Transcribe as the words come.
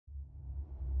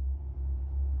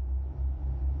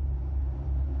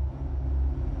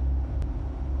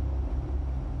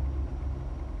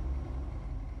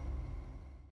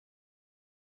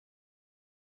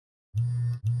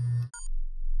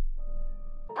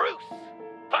Pouce,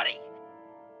 buddy,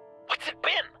 what's it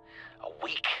been? A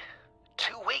week?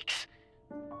 2 weeks?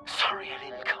 Sorry I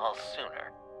didn't call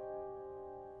sooner.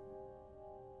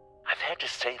 I've had to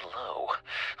stay low,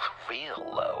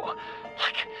 real low,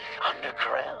 like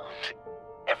underground.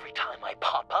 Every time I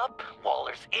pop up,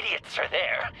 Waller's idiots are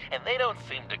there, and they don't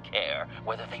seem to care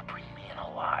whether they bring me in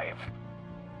alive.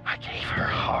 I gave her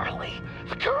Harley,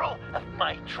 the girl of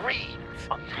my dreams,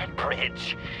 on that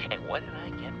bridge, and what did I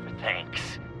get for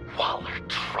thanks? Waller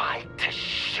tried to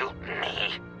shoot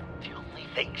me. The only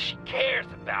thing she cares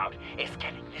about is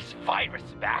getting this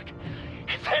virus back.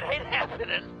 If that ain't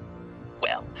happening,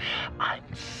 well, I'm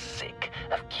sick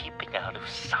of keeping out of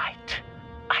sight.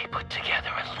 I put together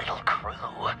a little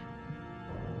crew.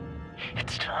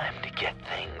 It's time to get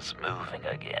things moving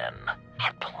again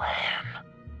and plan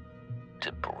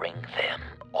to bring them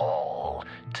all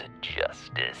to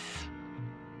justice.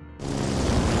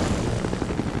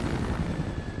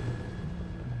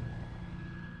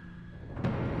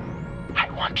 I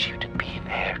want you to be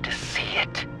there to see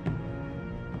it.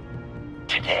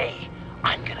 Today,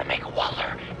 I'm gonna make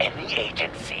Waller and the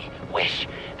agency wish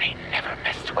they never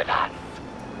messed with us.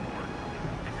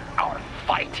 Our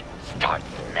fight starts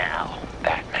now,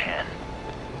 Batman.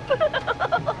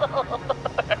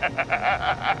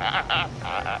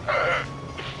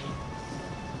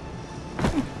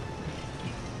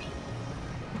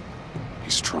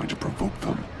 He's trying to provoke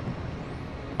them.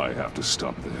 I have to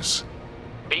stop this.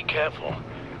 Be careful.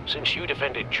 Since you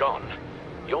defended John,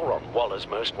 you're on Waller's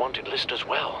most wanted list as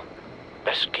well.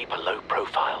 Best keep a low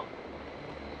profile.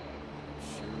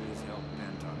 Sure is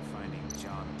hell-bent on finding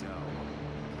John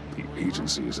Doe. The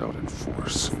agency is out in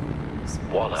force.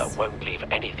 Waller won't leave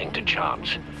anything to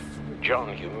chance.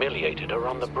 John humiliated her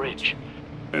on the bridge.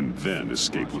 And then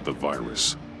escaped with the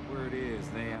virus. Word is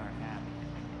they aren't happy.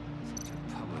 Such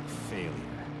a public failure.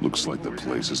 Looks like the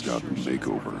place has gotten a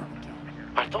makeover.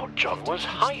 I thought John was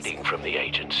hiding from the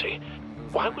agency.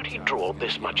 Why would he draw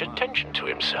this much attention to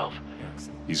himself?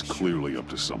 He's clearly up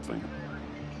to something.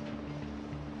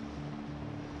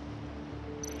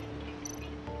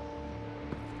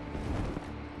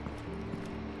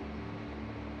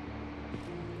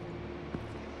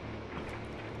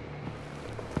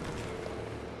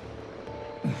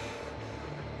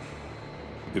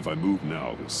 If I move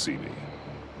now, he'll see me.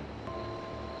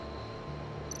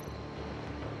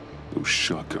 Those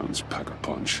shotguns pack a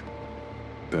punch.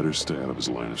 Better stay out of his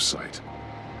line of sight.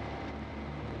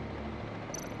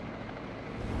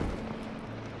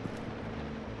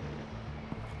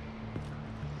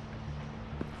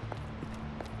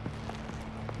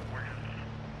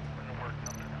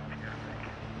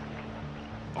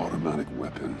 Automatic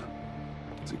weapon.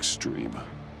 It's extreme,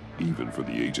 even for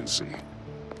the agency.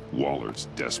 Waller's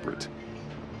desperate.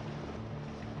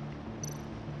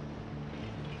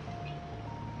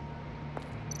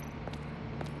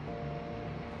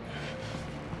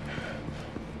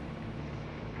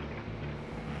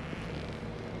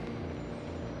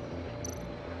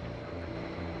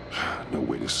 No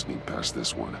way to sneak past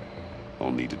this one.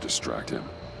 I'll need to distract him.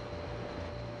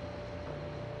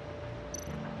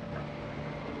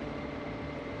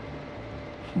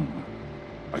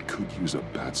 I could use a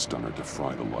bat stunner to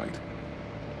fry the light.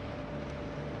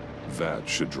 That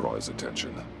should draw his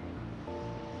attention.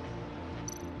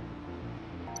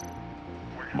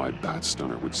 My bat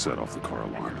stunner would set off the car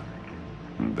alarm.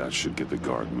 That should get the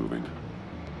guard moving.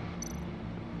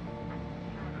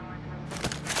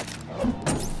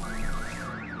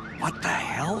 What the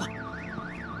hell?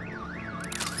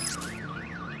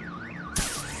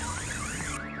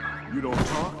 You don't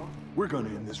talk? We're gonna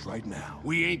end this right now.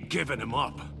 We ain't giving him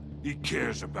up. He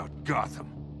cares about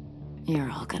Gotham. You're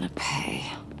all gonna pay.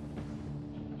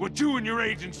 What you and your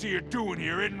agency are doing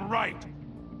here isn't right.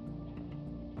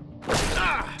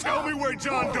 Tell me where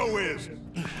John Doe is!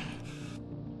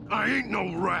 I ain't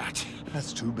no rat.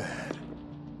 That's too bad.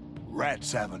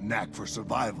 Rats have a knack for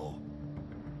survival.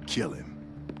 Kill him.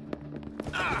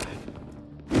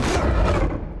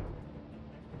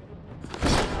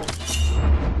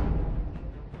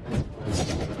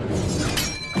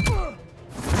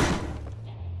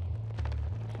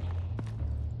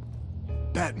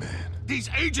 Batman. These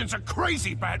agents are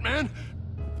crazy, Batman.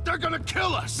 They're gonna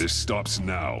kill us. This stops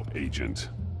now, Agent.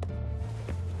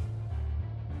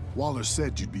 Waller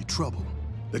said you'd be trouble,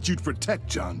 that you'd protect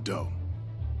John Doe.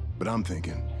 But I'm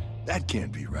thinking, that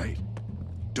can't be right.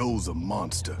 Doe's a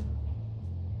monster.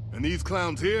 And these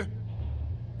clowns here,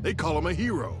 they call him a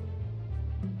hero.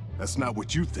 That's not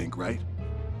what you think, right?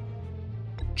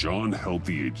 John helped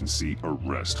the agency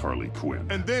arrest Harley Quinn.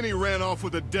 And then he ran off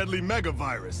with a deadly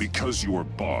megavirus. Because your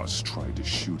boss tried to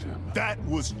shoot him. That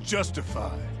was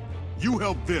justified. You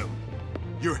help them,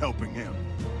 you're helping him.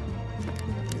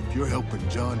 If you're helping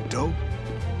John Doe,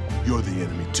 you're the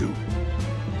enemy too.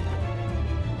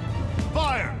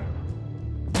 Fire!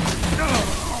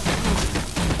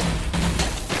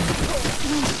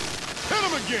 Hit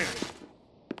him again!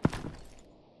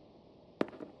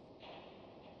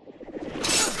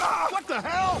 What the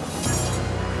hell?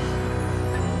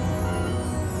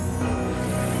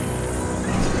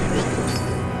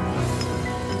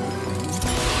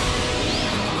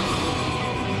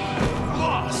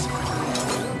 Lost!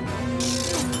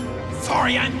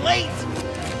 Sorry I'm late!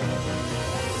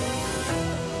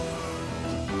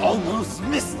 Almost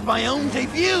missed my own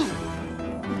debut!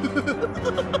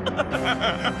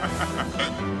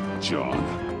 John?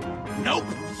 Nope!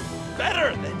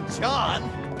 Better than John!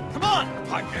 Come on,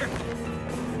 partner!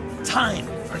 Time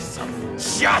for some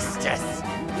justice!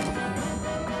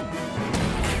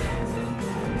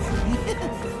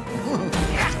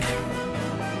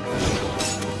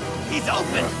 He's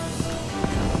open!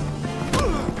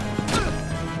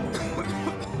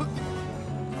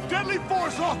 Deadly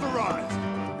force authorized!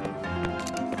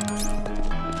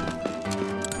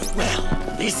 Well,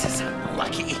 this is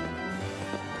unlucky.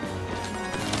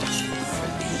 For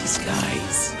these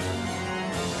guys.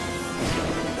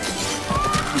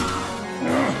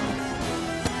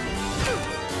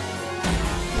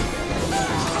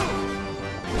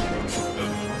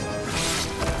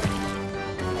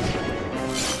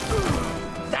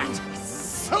 That was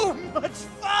so much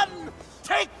fun!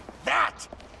 Take that,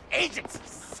 agents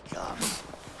scum!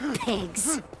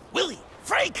 Pigs. Willie,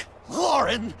 Frank,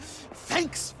 Lauren,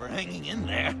 thanks for hanging in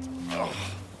there.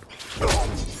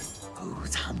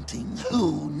 Who's hunting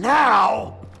who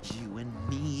now? You and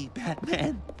me,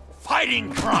 Batman.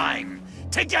 Fighting crime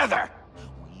together.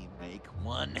 We make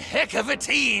one heck of a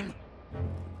team.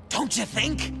 Don't you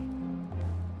think?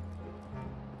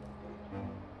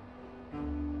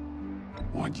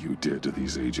 What you did to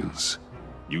these agents.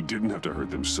 You didn't have to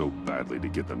hurt them so badly to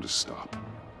get them to stop.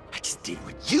 I just did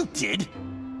what you did.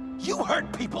 You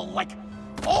hurt people like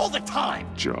all the time.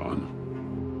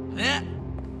 John? Eh?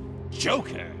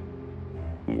 Joker.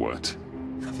 What?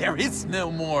 There is no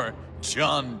more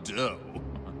John Doe.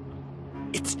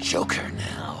 It's Joker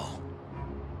now.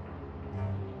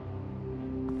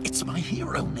 It's my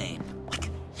hero name. Like,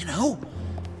 you know,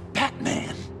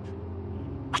 Batman.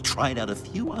 I tried out a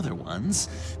few other ones.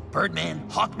 Birdman,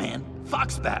 Hawkman,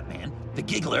 Fox Batman, the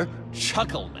Giggler,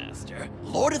 Chuckle Master,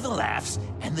 Lord of the Laughs,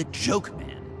 and the Joke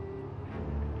Man.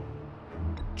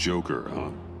 Joker, huh?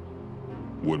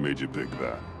 What made you pick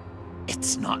that?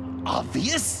 It's not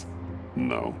obvious.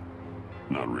 No,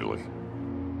 not really.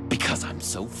 Because I'm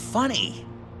so funny.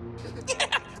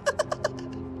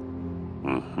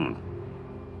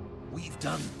 We've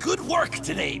done good work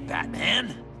today,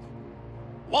 Batman.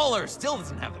 Waller still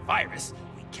doesn't have the virus.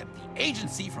 We kept the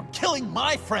agency from killing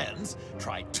my friends,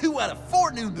 tried 2 out of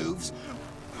 4 new moves.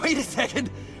 Wait a second.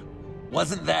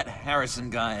 Wasn't that Harrison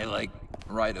guy, like,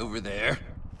 right over there?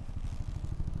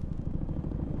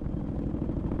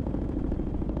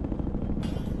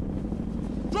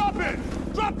 Drop it!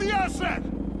 Drop the asset!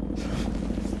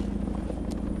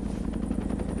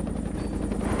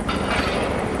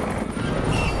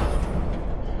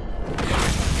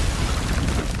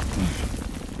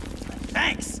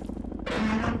 Thanks!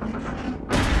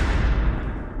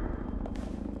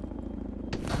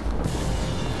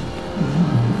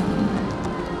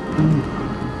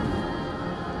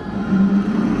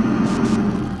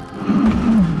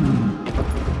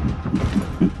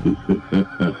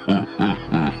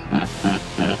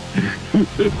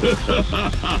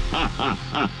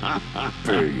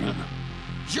 Bane.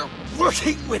 You're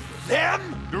working with them?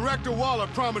 Director Waller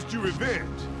promised you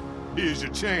revenge. Here's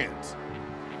your chance.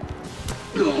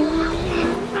 Whoa.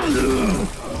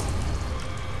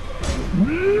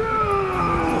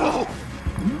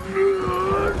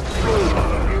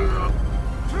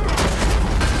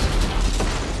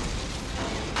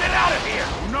 Get out of here!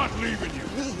 I'm not leaving you.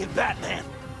 Me and Batman,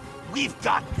 we've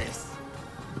got this.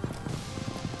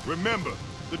 Remember,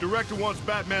 the director wants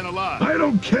Batman alive. I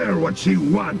don't care what she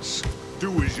wants.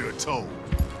 Do as you're told.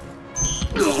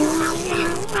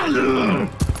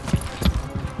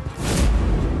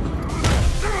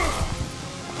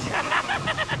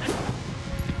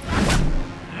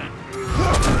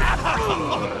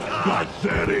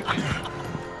 Pathetic.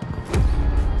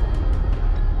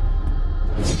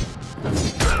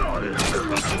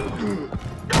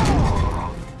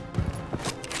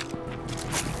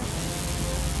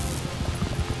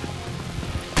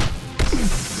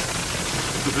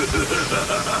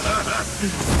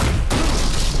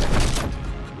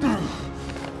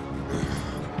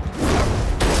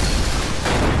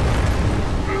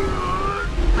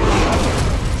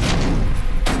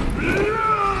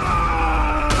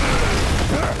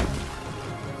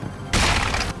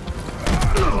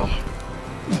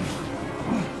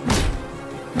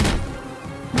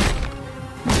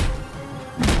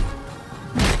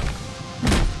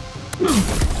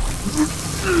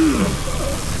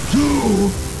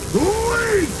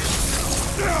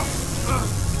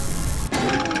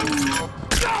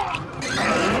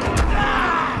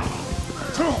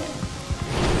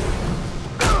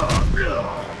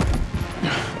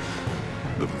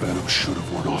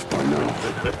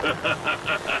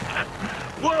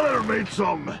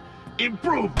 some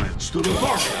improvements to the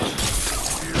market.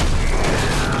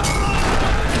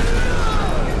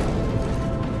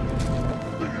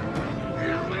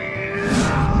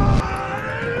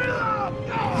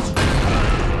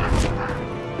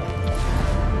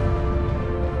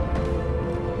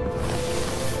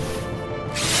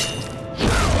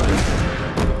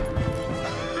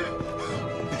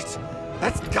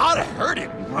 That's gotta hurt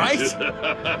him, right?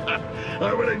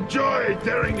 I would enjoy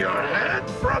tearing your head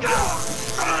from you.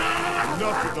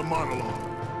 Enough with the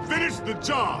monologue. Finish the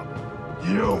job!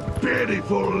 You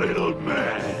pitiful little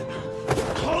man.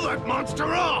 Call that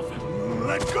monster off!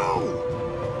 Let go!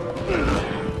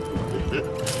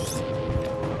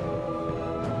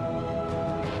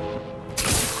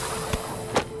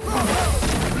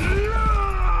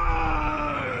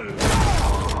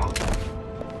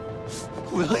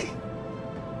 Willie?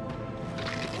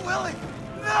 Willie!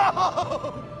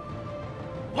 No!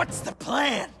 What's the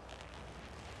plan?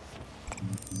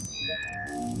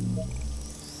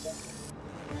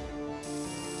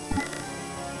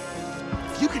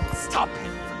 If you can stop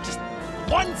him for just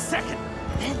 1 second,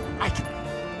 then I can...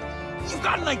 You've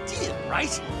got an idea,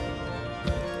 right?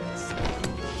 It's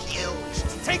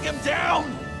huge to take him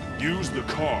down! Use the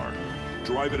car.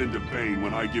 Drive it into Bane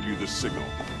when I give you the signal.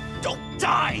 Don't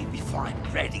die before I'm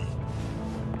ready!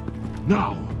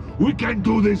 Now, we can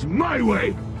do this my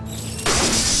way.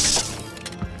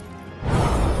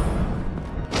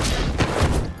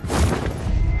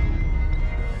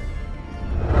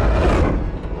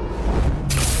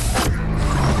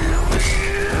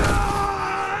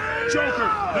 Joker,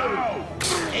 now!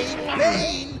 Hey,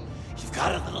 Bane! You've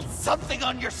got a little something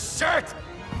on your shirt!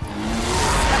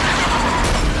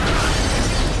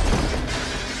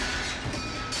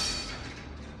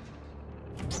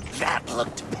 That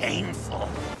looked painful.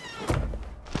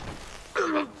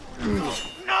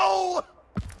 No!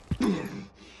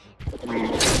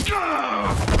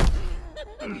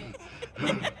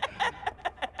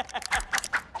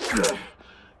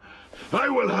 I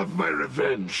will have my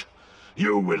revenge.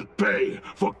 You will pay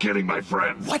for killing my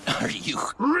friend. What are you?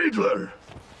 Riddler!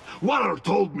 Waller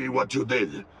told me what you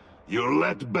did. You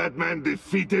let Batman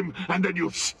defeat him, and then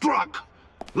you struck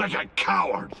like a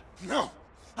coward. No,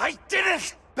 I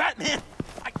didn't! Batman!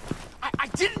 I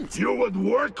didn't! You would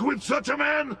work with such a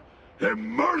man? A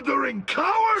murdering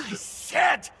coward? I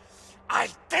said I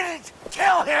didn't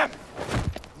kill him!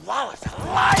 Waller's a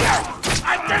liar!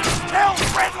 I didn't kill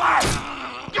Riddler!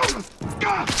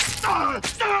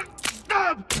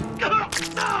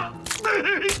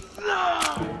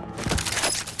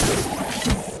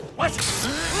 What?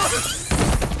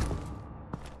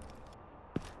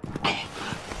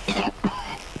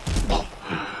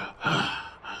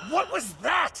 What was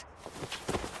that?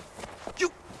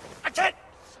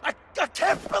 I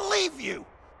can't believe you!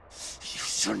 You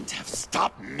shouldn't have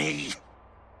stopped me.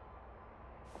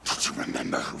 Don't you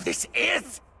remember who this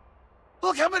is?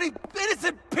 Look how many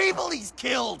innocent people he's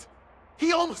killed!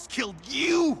 He almost killed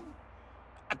you!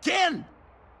 Again!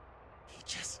 He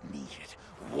just needed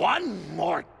one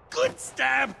more good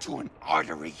stab to an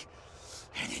artery,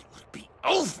 and it would be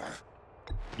over.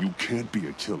 You can't be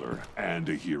a killer and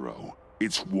a hero.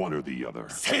 It's one or the other.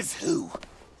 Says who?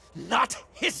 Not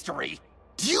history.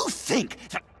 Do you think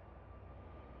that...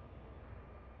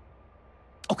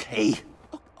 Okay.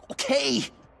 Okay.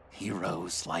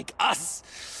 Heroes like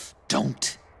us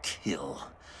don't kill.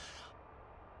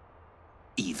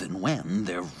 Even when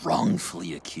they're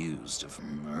wrongfully accused of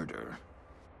murder.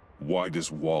 Why does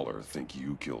Waller think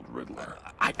you killed Riddler?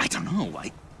 I don't know.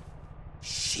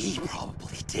 She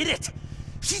probably did it.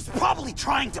 She's probably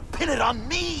trying to pin it on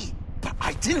me. But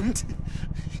I didn't.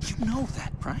 You know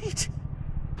that, right?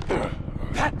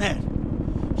 Batman,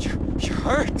 you're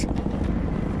hurt.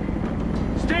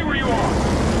 Stay where you are.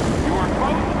 You are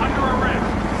both under arrest.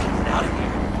 Get out of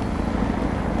here.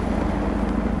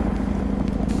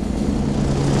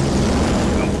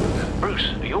 Bruce,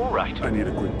 are you all right? I need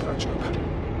a quick touch-up.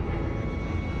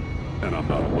 And I'm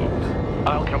not alone.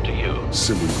 I'll come to you.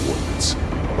 Send me coordinates.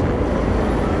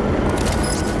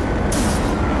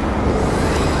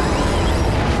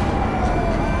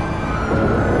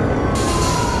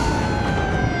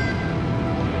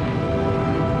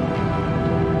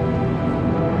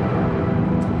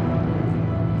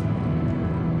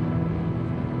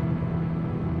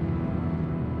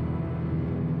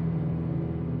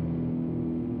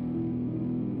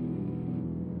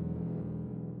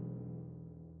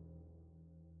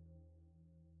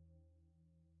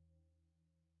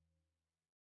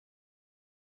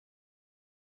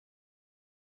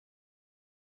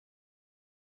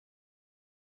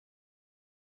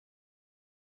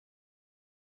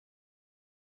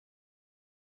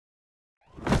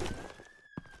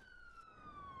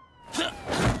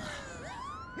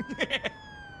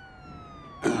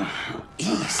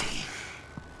 Easy.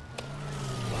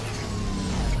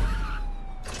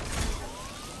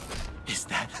 Is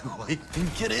that who I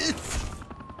think it is?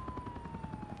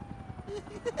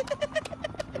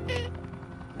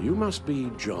 You must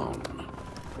be John.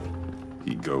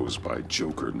 He goes by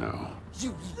Joker now.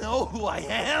 You know who I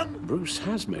am? Bruce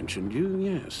has mentioned you,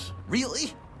 yes.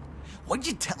 Really? What'd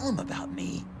you tell him about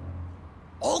me?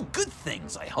 All good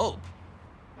things, I hope.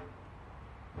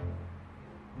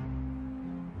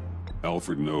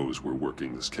 Alfred knows we're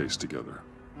working this case together.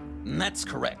 That's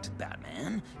correct,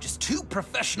 Batman. Just two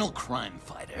professional crime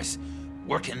fighters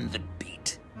working the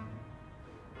beat.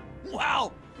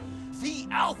 Wow! The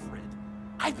Alfred!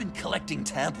 I've been collecting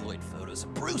tabloid photos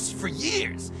of Bruce for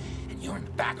years, and you're in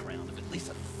the background of at least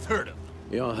a third of them.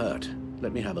 You're hurt.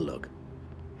 Let me have a look.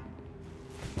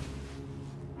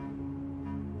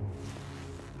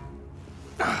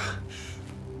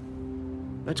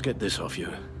 Let's get this off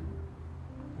you.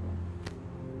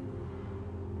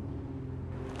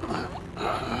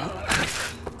 Ugh.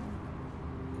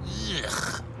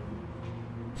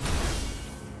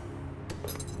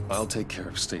 I'll take care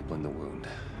of stapling the wound.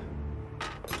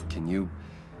 Can you?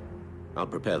 I'll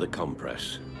prepare the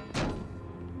compress.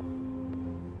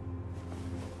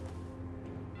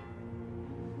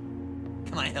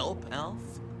 Can I help, Alf?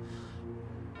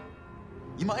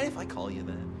 You mind if I call you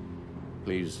that?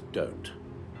 Please don't.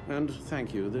 And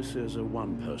thank you, this is a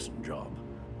one-person job.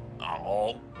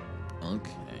 Oh,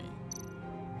 okay.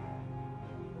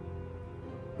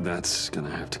 That's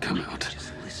gonna have to come out.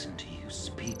 Just listen to you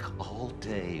speak all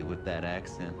day with that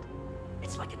accent.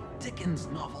 It's like a Dickens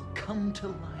novel come to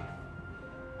life.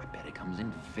 I bet it comes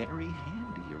in very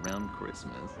handy around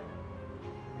Christmas.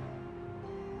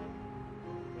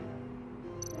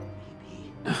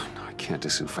 Maybe. Oh, no, I can't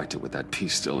disinfect it with that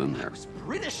piece still in I there. was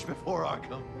British before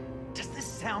Arkham. Does this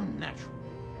sound natural?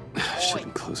 I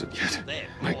shouldn't close it yet.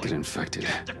 Might get infected.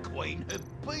 Get the Queen her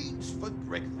beans for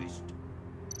breakfast.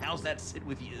 How's that sit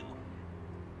with you?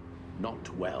 Not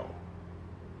well.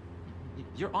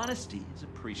 Your honesty is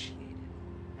appreciated.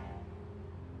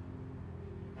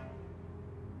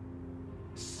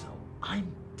 So,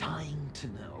 I'm dying to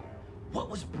know, what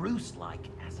was Bruce like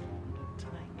as a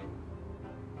lunatic?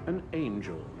 An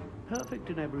angel. Perfect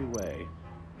in every way.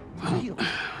 Really?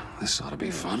 This ought to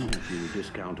be fun. If you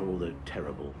discount all the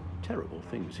terrible, terrible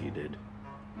things he did.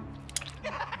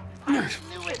 I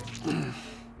knew it!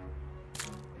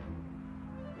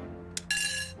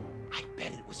 I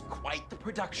bet it was quite the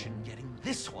production getting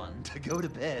this one to go to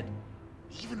bed.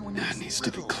 Even when That needs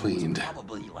to be cleaned.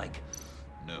 Probably like,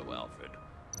 no, Alfred,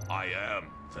 I am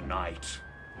the knight.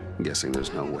 I'm guessing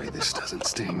there's no way this doesn't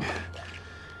sting.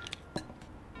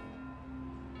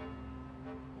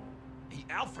 Hey,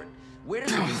 Alfred, where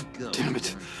did we go? Damn it.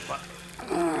 Is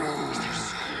there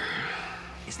school?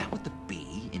 Is that what the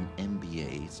B in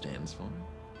MBA stands for?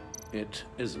 It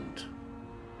isn't.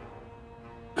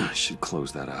 I should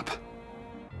close that up.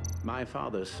 My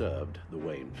father served the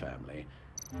Wayne family.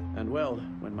 And well,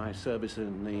 when my service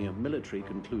in the military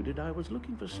concluded, I was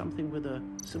looking for something with a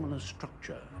similar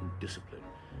structure and discipline.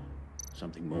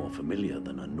 Something more familiar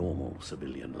than a normal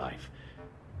civilian life.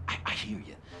 I hear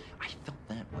you. I felt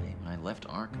that way when I left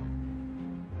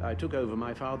Arkham. I took over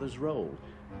my father's role,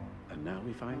 and now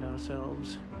we find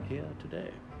ourselves here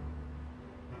today.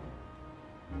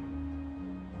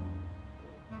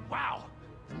 Wow,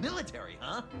 the military,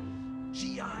 huh?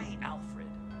 GI Alfred.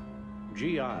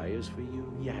 GI is for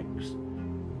you Yanks.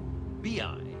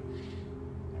 BI.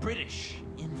 British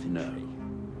infantry. No.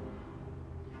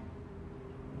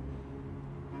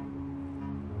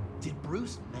 Did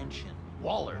Bruce mention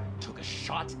Waller took a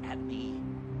shot at me?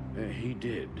 He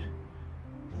did.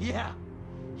 Yeah.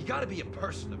 You gotta be a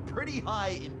person of pretty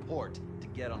high import to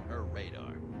get on her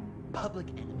radar. Public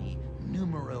enemy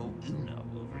numero uno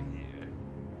over here.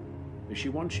 She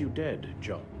wants you dead,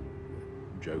 John.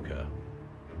 Joker.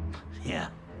 Yeah,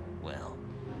 well,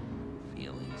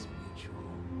 feelings mutual.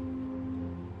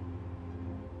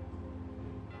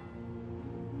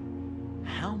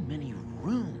 How many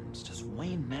rooms does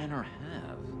Wayne Manor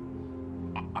have?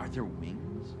 Are there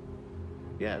wings?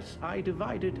 Yes, I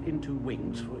divide it into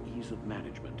wings for ease of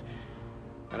management.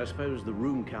 And I suppose the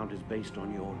room count is based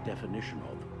on your definition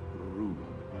of room.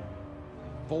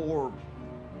 For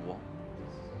what?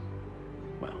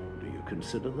 Well, do you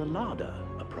consider the larder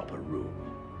a proper room?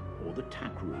 Or the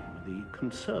tack room, the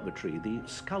conservatory, the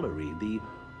scullery, the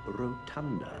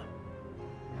rotunda?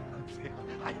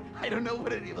 I don't know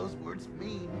what any of those words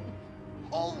mean.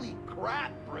 Holy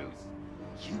crap, Bruce!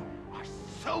 You are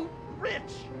so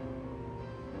rich!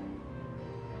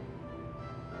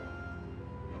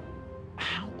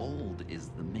 How old old is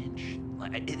the mansion?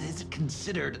 Like, is it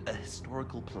considered a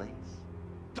historical place?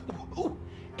 Ooh,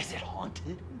 is it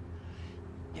haunted?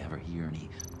 You ever hear any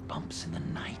bumps in the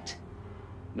night?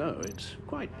 No, it's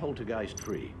quite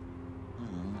poltergeist-free.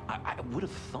 I would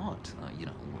have thought, you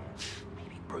know,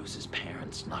 maybe Bruce's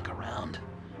parents snuck around,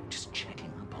 just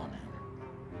checking up on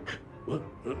him.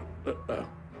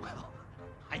 Well,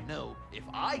 I know if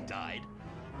I died,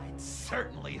 I'd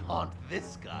certainly haunt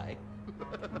this guy.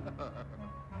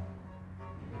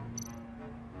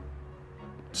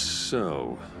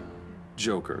 So,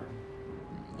 Joker.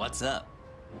 What's up?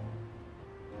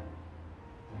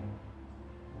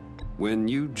 When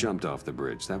you jumped off the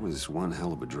bridge, that was one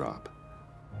hell of a drop.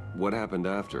 What happened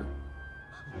after?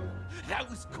 That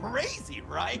was crazy,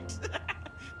 right?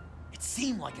 It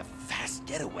seemed like a fast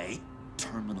getaway,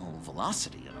 terminal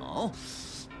velocity and all.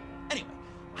 Anyway,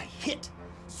 I hit,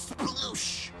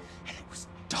 sploosh, and it was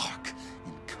dark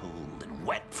and cold and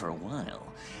wet for a while.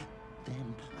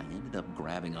 Then I ended up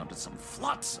grabbing onto some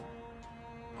flotsam.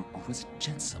 Or was it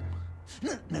jetsam?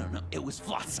 No, it was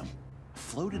flotsam. I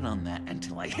floated on that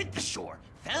until I hit the shore,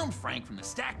 found Frank from the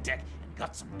stack deck, and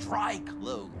got some dry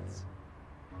clothes.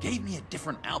 Gave me a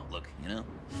different outlook, you know?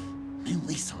 New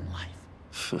lease on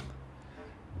life.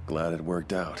 Glad it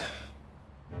worked out.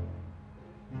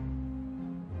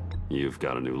 You've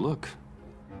got a new look.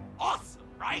 Awesome,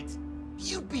 right?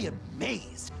 You'd be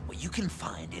amazed what you can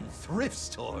find in thrift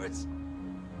stores.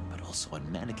 But also on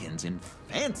mannequins in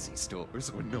fancy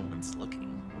stores when no one's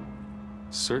looking.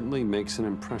 Certainly makes an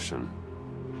impression.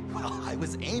 Well, I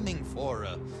was aiming for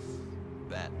a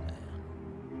Batman.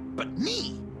 But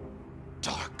me,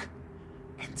 dark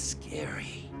and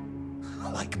scary.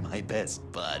 Like my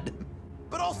best bud.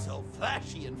 But also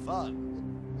flashy and fun.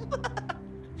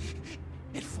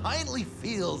 It finally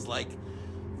feels like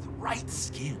the right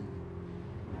skin.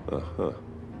 Uh-huh.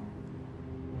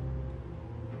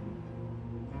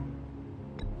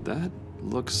 That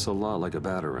looks a lot like a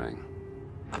batarang.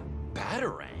 A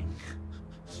batarang?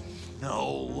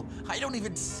 No, I don't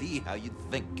even see how you'd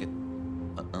think it...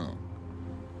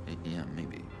 Yeah,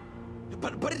 maybe.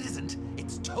 But it isn't.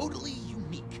 It's totally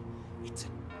unique. It's a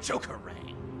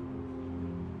Joker-rang.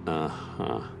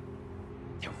 Uh-huh.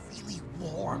 They're really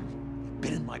warm.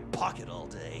 Been in my pocket all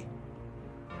day.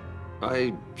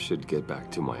 I should get back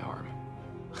to my arm.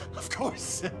 Of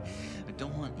course. I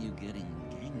don't want you getting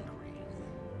gangrene.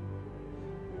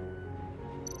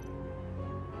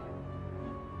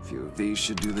 A few of these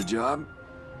should do the job.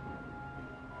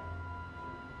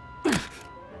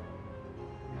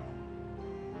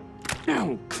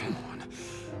 Oh, come on.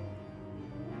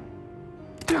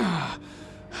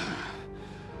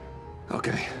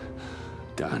 Okay,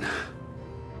 done.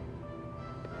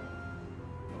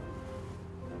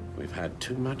 We've had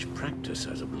too much practice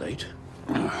as of late.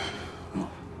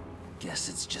 Guess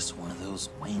it's just one of those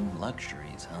Wayne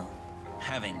luxuries, huh?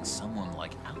 Having someone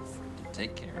like Alfred to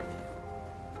take care of you.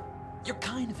 You're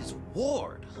kind of his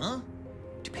ward, huh?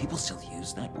 Do people still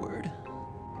use that word?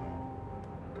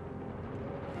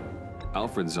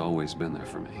 Alfred's always been there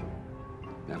for me.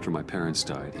 After my parents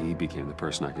died, he became the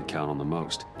person I could count on the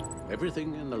most.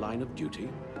 Everything in the line of duty?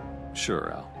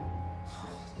 Sure, Al.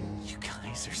 You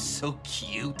guys are so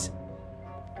cute.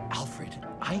 Alfred,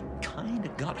 I kinda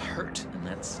got hurt in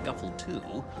that scuffle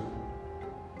too.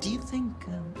 Do you think,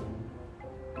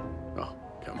 Oh,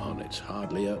 come on, it's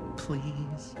hardly a...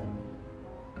 Please?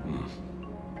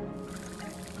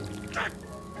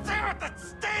 Damn it, that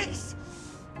stinks!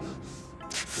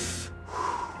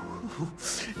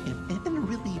 In a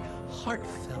really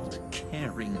heartfelt,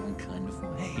 caring kind of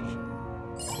way.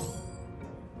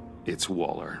 It's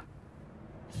Waller.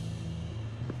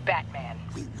 Batman.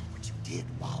 We know what you did,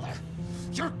 Waller.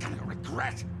 You're gonna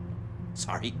regret.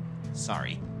 Sorry.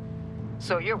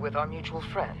 So you're with our mutual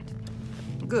friend.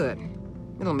 Good.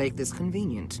 It'll make this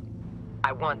convenient.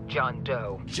 I want John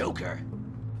Doe. Joker.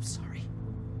 I'm sorry.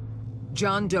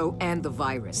 John Doe and the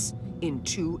virus in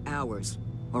 2 hours,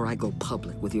 or I go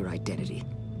public with your identity.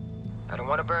 I don't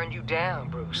want to burn you down,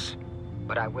 Bruce,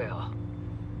 but I will.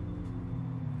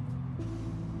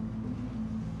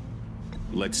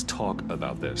 Let's talk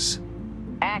about this.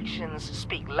 Actions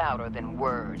speak louder than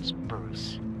words,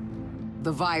 Bruce.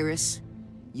 The virus,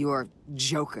 your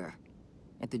Joker,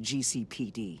 at the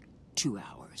GCPD, 2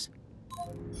 hours.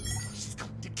 She's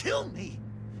going to kill me.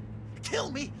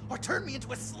 Kill me or turn me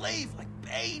into a slave like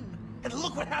Bane. And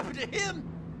look what happened to him.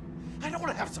 I don't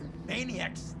want to have some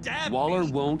maniac stab Waller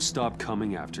me. won't stop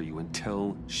coming after you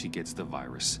until she gets the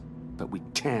virus. But we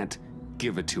can't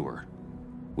give it to her.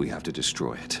 We have to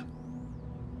destroy it.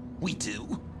 We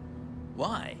do?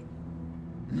 Why?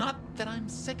 Not that I'm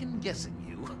second-guessing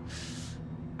you.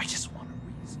 I just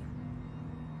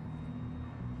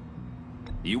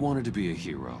You wanted to be a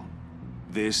hero.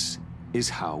 This is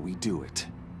how we do it.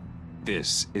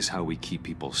 This is how we keep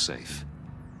people safe.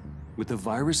 With the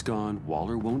virus gone,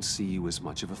 Waller won't see you as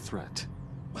much of a threat.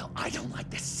 Well, I don't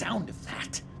like the sound of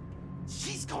that.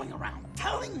 She's going around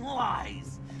telling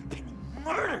lies, pinning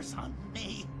murders on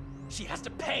me. She has to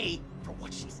pay for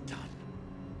what she's done.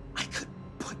 I could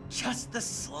put just the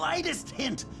slightest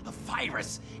hint of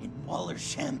virus in Waller's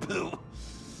shampoo.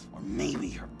 Or maybe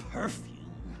her perfume.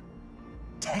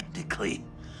 Technically,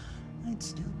 I'd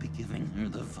still be giving her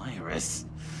the virus.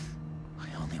 I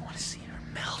only want to see her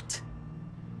melt.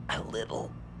 A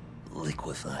little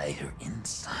liquefy her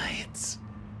insides.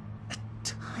 A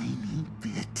tiny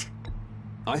bit.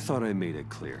 I thought I made it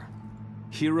clear.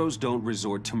 Heroes don't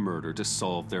resort to murder to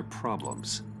solve their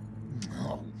problems.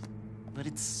 No, but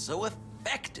it's so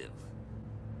effective.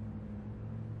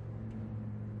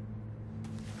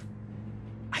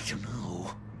 I don't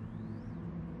know.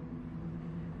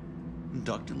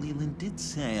 Dr. Leland did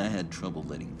say I had trouble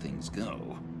letting things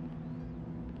go.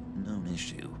 Known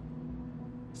issue.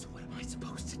 So what am I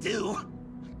supposed to do?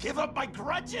 Give up my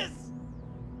grudges?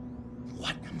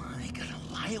 What am I gonna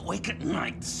lie awake at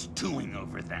night stewing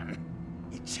over then?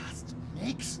 It just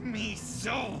makes me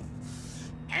so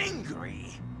angry.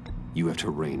 You have to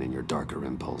rein in your darker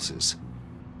impulses.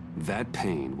 That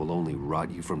pain will only rot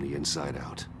you from the inside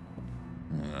out.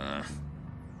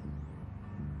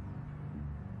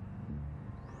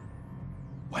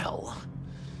 Well,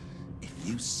 if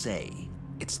you say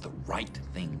it's the right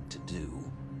thing to do,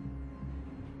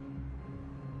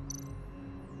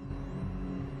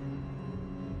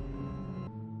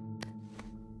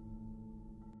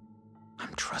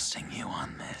 I'm trusting you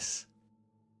on this.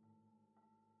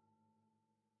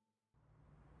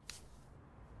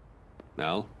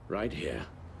 Now? Right here.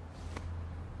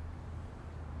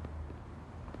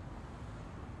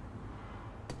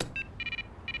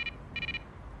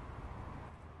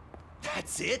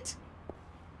 That's it?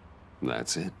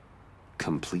 That's it.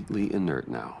 Completely inert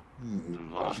now.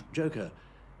 Joker,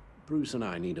 Bruce and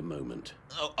I need a moment.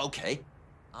 Oh, okay.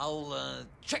 I'll,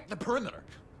 check the perimeter.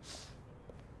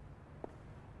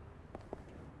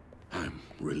 I'm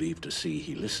relieved to see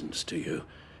he listens to you.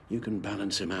 You can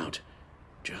balance him out.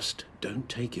 Just don't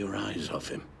take your eyes off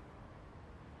him.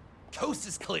 Coast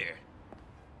is clear.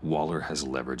 Waller has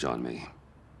leverage on me.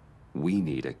 We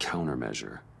need a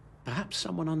countermeasure. Perhaps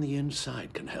someone on the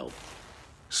inside can help.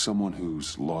 Someone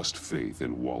who's lost faith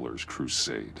in Waller's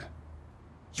crusade.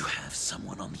 You have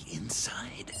someone on the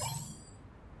inside?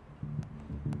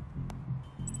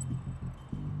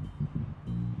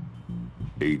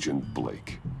 Agent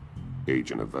Blake.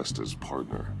 Agent Avesta's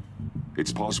partner.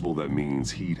 It's possible that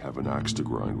means he'd have an axe to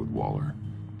grind with Waller.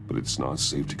 But it's not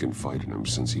safe to confide in him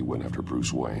since he went after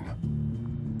Bruce Wayne.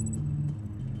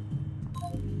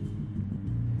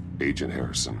 Agent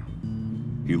Harrison.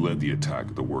 He led the attack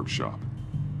at the workshop.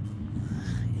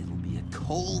 It'll be a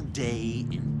cold day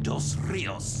in Dos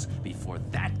Rios before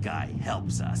that guy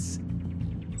helps us.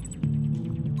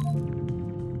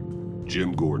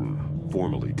 Jim Gordon,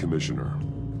 formerly commissioner.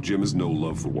 Jim has no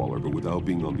love for Waller, but without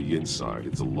being on the inside,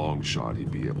 it's a long shot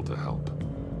he'd be able to help.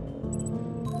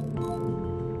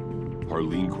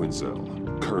 Harleen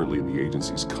Quinzel, currently in the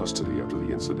agency's custody after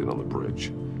the incident on the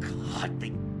bridge. God, they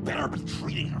better be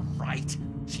treating her right.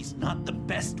 She's not the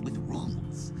best with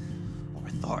rules, or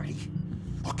authority,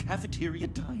 or cafeteria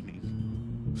dining.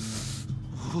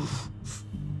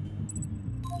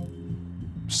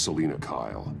 Selina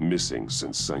Kyle, missing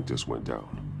since Sanctus went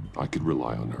down. I could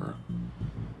rely on her.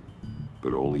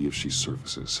 But only if she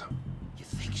surfaces. You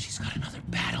think she's got another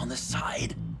bat on the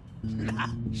side? Nah,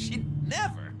 she'd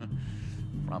never.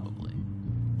 Probably.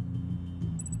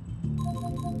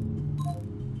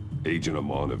 Agent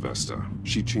Amon Avesta.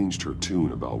 She changed her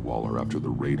tune about Waller after the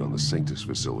raid on the Sanctus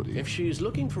facility. If she's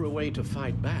looking for a way to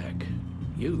fight back,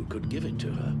 you could give it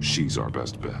to her. She's our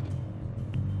best bet.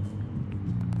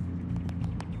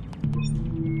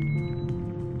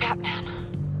 Batman.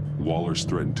 Waller's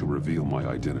threatened to reveal my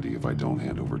identity if I don't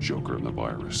hand over Joker and the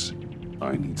virus.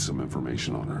 I need some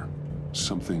information on her.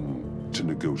 Something to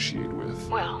negotiate with.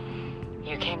 Well,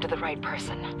 you came to the right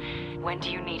person. When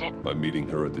do you need it? I'm meeting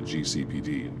her at the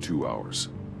GCPD in 2 hours.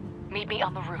 Meet me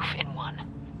on the roof in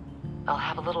 1. I'll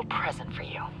have a little present for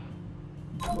you.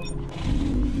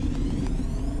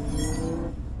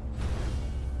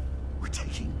 We're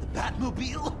taking the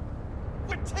Batmobile?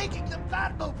 We're taking the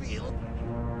Batmobile!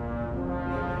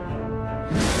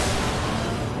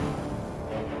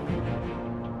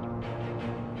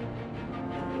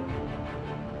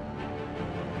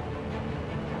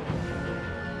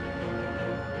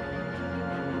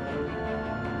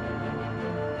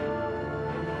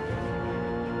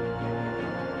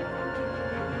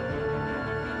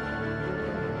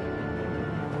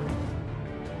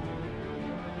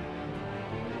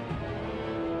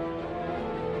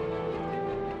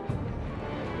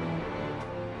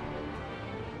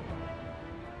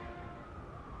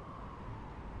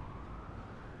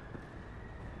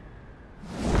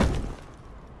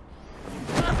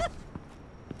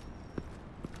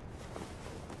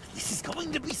 is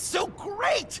going to be so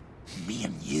great! Me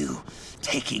and you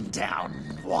taking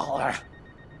down Waller.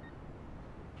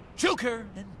 Joker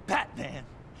and Batman,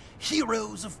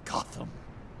 heroes of Gotham.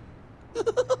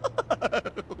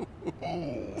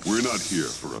 We're not here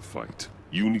for a fight.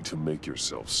 You need to make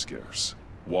yourself scarce.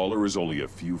 Waller is only a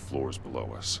few floors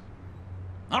below us.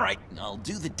 All right, I'll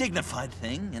do the dignified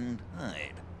thing and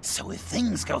hide. So if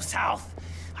things go south,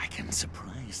 I can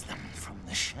surprise them from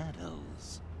the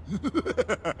shadows.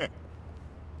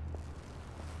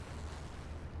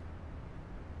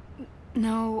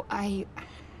 No, I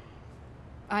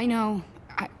know.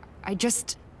 I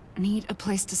just need a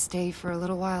place to stay for a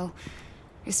little while.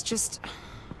 It's just...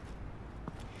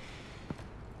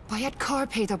 Bayad kar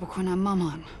peyda bukonam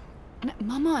maman.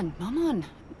 Maman.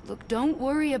 Look, don't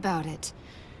worry about it.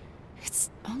 It's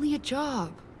only a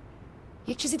job.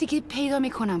 Yek chizi dige peyda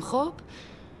mikonam, khob?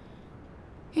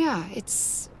 Yeah,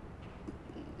 it's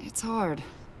hard.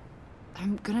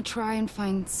 I'm gonna try and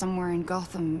find somewhere in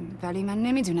Gotham, vali man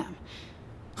nemidunam.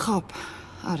 Khob,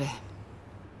 Are,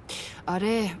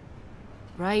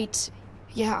 right?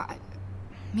 Yeah,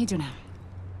 midunam.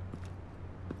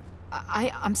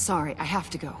 I'm sorry, I have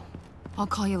to go. I'll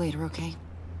call you later, okay?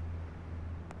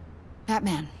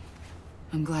 Batman,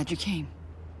 I'm glad you came.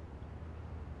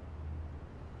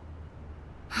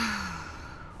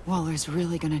 Waller's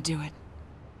really gonna do it.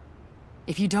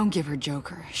 If you don't give her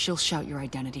Joker, she'll shout your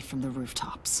identity from the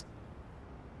rooftops.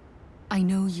 I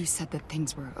know you said that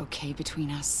things were okay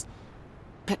between us,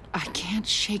 but I can't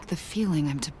shake the feeling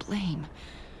I'm to blame.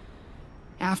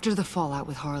 After the fallout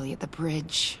with Harley at the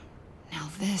bridge, now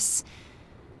this...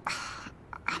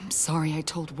 I'm sorry I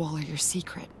told Waller your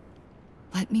secret.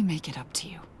 Let me make it up to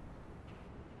you.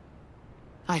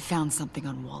 I found something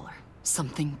on Waller.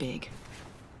 Something big.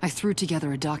 I threw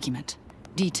together a document.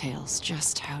 Details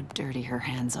just how dirty her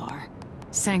hands are.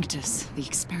 Sanctus, the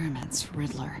experiments,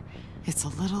 Riddler. It's a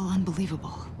little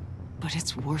unbelievable, but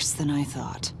it's worse than I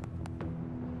thought.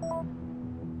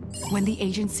 When the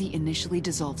agency initially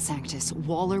dissolved Sanctus,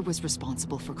 Waller was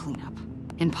responsible for cleanup.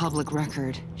 In public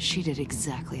record, she did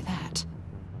exactly that.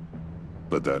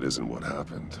 But that isn't what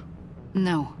happened.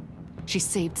 No. She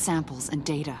saved samples and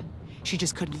data. She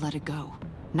just couldn't let it go.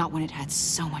 Not when it had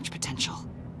so much potential.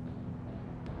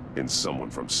 And someone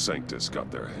from Sanctus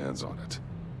got their hands on it.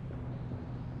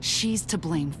 She's to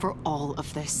blame for all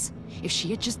of this. If she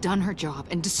had just done her job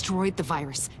and destroyed the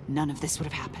virus, none of this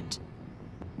would have happened.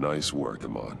 Nice work,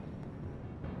 Amon.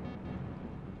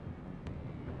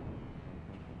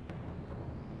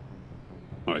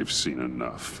 I've seen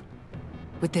enough.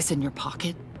 With this in your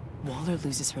pocket, Waller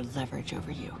loses her leverage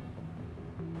over you.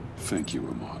 Thank you,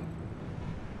 Amon.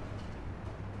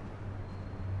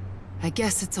 I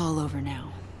guess it's all over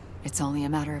now. It's only a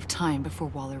matter of time before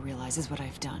Waller realizes what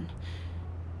I've done.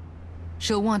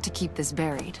 She'll want to keep this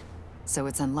buried, so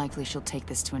it's unlikely she'll take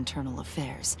this to internal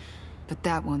affairs. But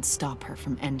that won't stop her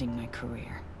from ending my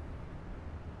career.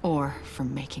 Or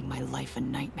from making my life a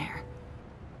nightmare.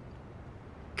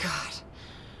 God.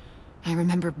 I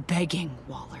remember begging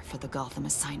Waller for the Gotham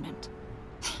assignment.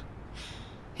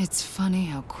 It's funny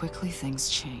how quickly things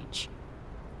change.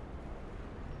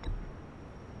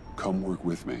 Come work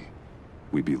with me.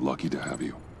 We'd be lucky to have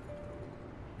you.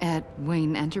 At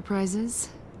Wayne Enterprises?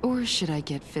 Or should I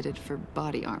get fitted for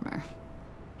body armor?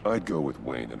 I'd go with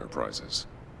Wayne Enterprises.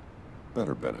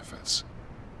 Better benefits.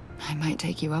 I might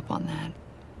take you up on that.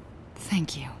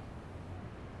 Thank you.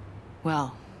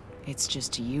 Well, it's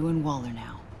just you and Waller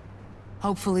now.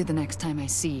 Hopefully the next time I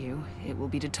see you, it will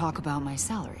be to talk about my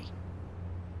salary.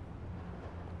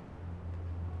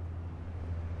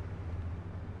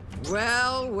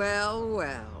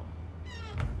 Well.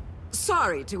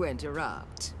 Sorry to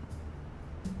interrupt.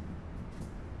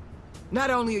 Not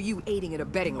only are you aiding and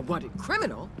abetting a wanted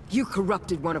criminal, you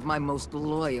corrupted one of my most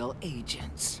loyal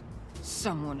agents.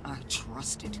 Someone I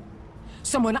trusted.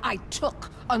 Someone I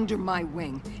took under my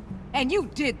wing. And you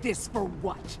did this for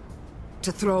what?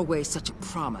 To throw away such a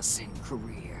promising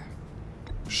career.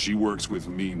 She works with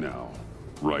me now,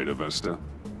 right, Avesta?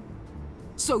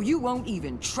 So you won't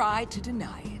even try to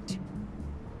deny it.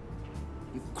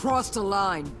 You've crossed a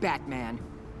line, Batman.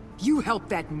 You helped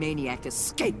that maniac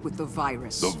escape with the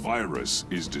virus. The virus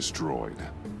is destroyed.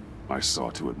 I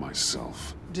saw to it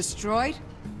myself. Destroyed?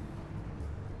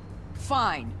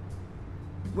 Fine.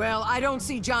 Well, I don't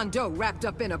see John Doe wrapped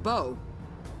up in a bow.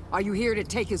 Are you here to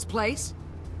take his place?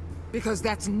 Because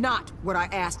that's not what I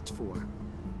asked for.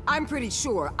 I'm pretty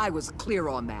sure I was clear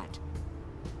on that.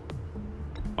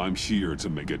 I'm here to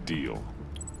make a deal.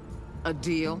 A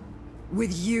deal?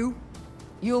 With you?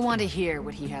 You'll want to hear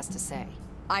what he has to say.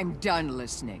 I'm done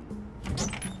listening.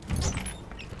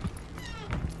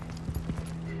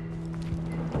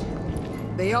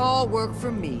 They all work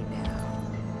for me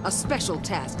now. A special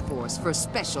task force for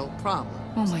special problems.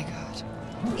 Oh my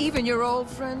god. Even your old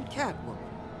friend Catwoman.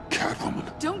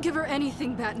 Catwoman? Don't give her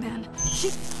anything, Batman. She...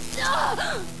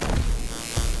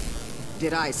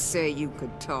 Did I say you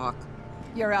could talk?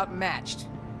 You're outmatched.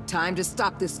 Time to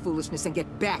stop this foolishness and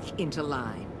get back into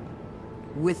line.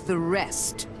 With the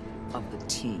rest of the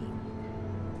team.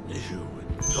 You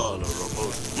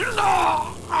intolerable...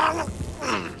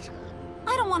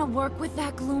 I don't want to work with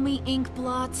that gloomy ink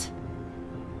blot.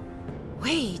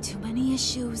 Way too many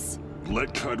issues.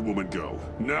 Let Catwoman go.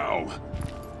 Now!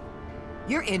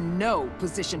 You're in no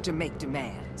position to make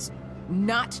demands.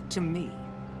 Not to me.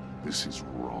 This is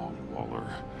wrong, Waller.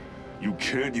 You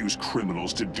can't use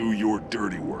criminals to do your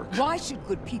dirty work. Why should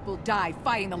good people die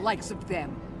fighting the likes of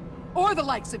them? Or the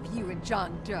likes of you and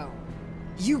John Doe?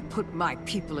 You put my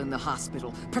people in the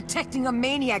hospital, protecting a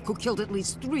maniac who killed at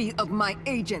least 3 of my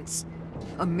agents.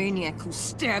 A maniac who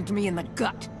stabbed me in the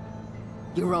gut.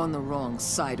 You're on the wrong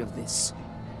side of this.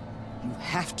 You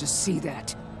have to see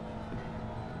that.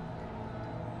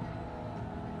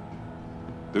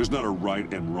 There's not a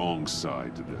right and wrong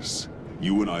side to this.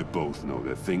 You and I both know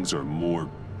that things are more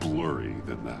blurry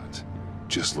than that.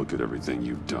 Just look at everything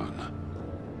you've done.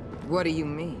 What do you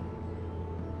mean?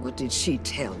 What did she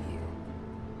tell you?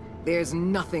 There's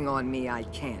nothing on me I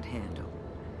can't handle.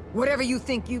 Whatever you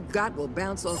think you got will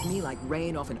bounce off me like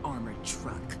rain off an armored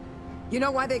truck. You know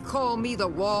why they call me the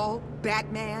Wall,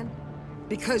 Batman?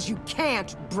 Because you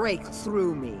can't break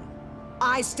through me.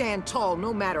 I stand tall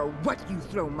no matter what you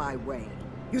throw my way.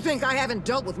 You think I haven't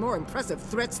dealt with more impressive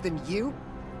threats than you?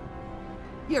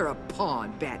 You're a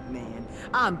pawn, Batman.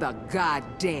 I'm the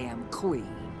goddamn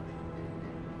queen.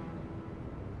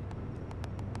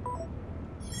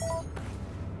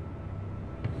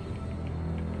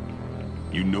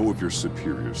 You know if your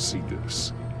superiors see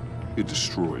this, it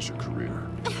destroys your career.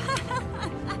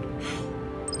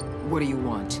 What do you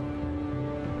want?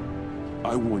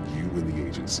 I want you and the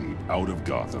agency out of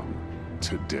Gotham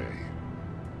today.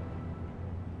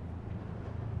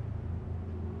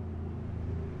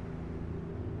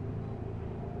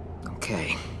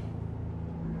 Okay.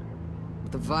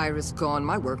 With the virus gone,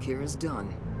 my work here is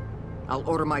done. I'll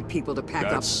order my people to pack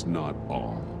up... That's not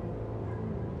all.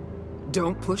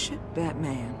 Don't push it,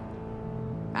 Batman.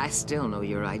 I still know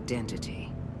your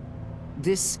identity.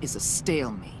 This is a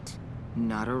stalemate,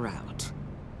 not a rout.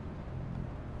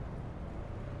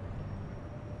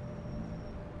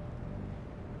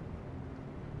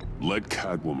 Let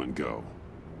Catwoman go.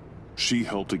 She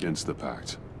helped against the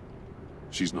Pact.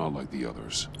 She's not like the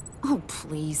others. Oh,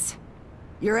 please.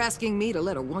 You're asking me to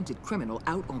let a wanted criminal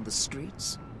out on the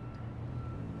streets?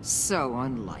 So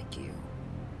unlike you.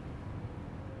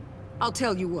 I'll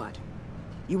tell you what.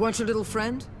 You want your little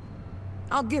friend?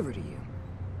 I'll give her to you.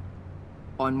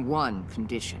 On one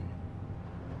condition.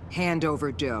 Hand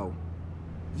over Doe.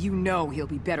 You know he'll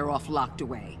be better off locked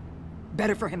away.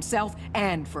 Better for himself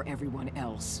and for everyone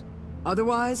else.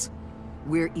 Otherwise,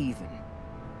 we're even.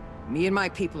 Me and my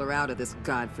people are out of this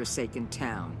godforsaken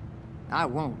town. I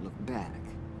won't look back.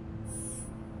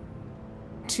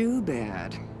 Too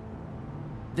bad.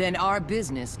 Then our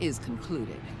business is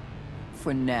concluded.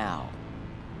 For now.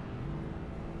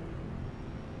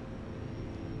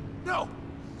 No!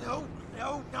 No,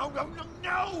 no, no, no, no,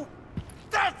 no!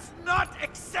 That's not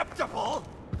acceptable!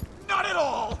 Not at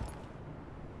all!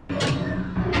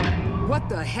 What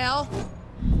the hell?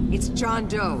 It's John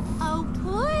Doe. Oh,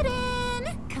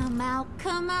 Puddin'! Come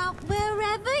out,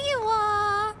 wherever you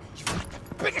are! You've got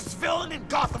the biggest villain in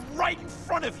Gotham right in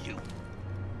front of you!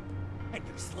 And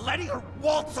you're just letting her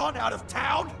waltz on out of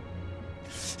town?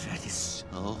 That is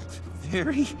so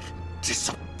very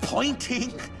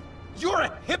disappointing. You're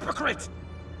a hypocrite!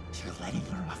 You're letting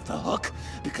her off the hook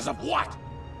because of what?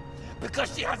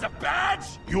 Because she has a badge?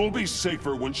 You'll be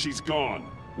safer when she's gone.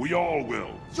 We all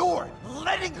will. You're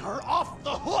letting her off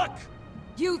the hook!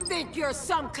 You think you're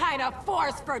some kind of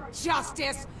force for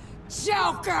justice,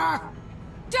 Joker?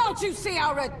 Don't you see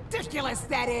how ridiculous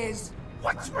that is?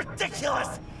 What's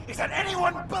ridiculous is that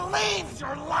anyone believes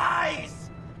your lies!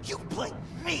 You blame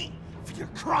me for your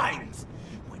crimes,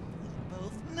 when we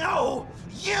both know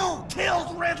you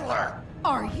killed Riddler!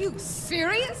 Are you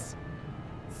serious?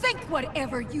 Think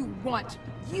whatever you want.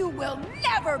 You will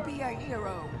never be a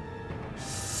hero.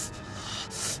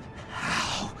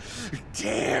 How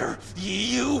dare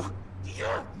you?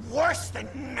 You're worse than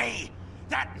me!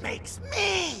 That makes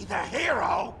me the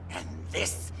hero! And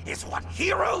this is what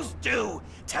heroes do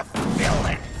to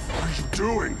villains! What are you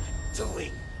doing?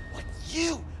 Doing what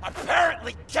you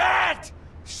apparently can't!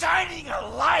 Shining a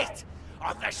light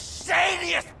on the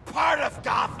shadiest part of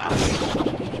Gotham!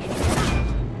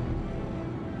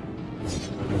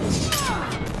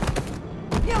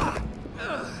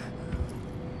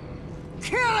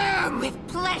 Kill him! With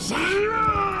pleasure!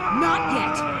 Not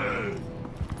yet!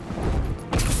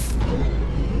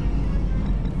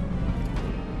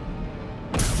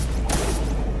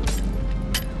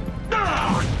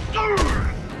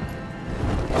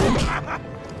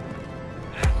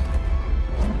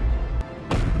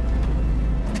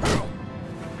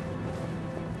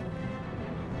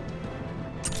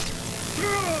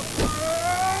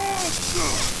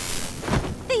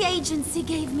 The agency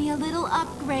gave me a little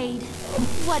upgrade.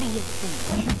 What do you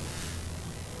think?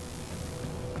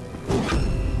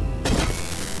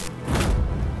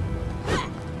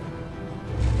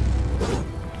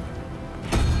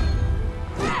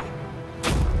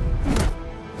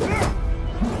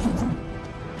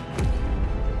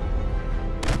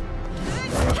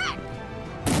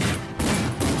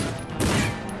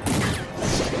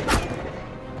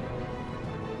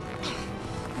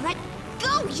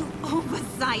 You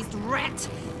oversized rat!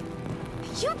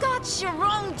 You got your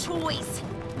own toys!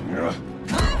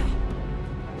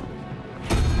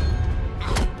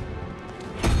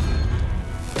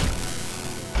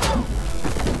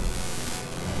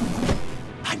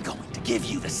 I'm going to give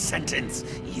you the sentence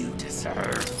you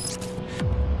deserve.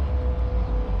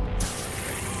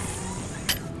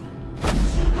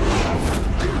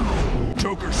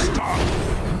 Joker, stop!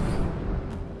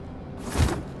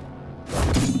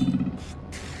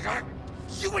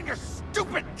 You and your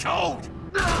stupid code!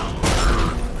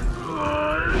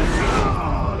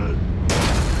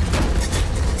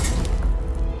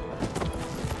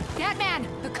 Batman,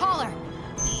 the collar!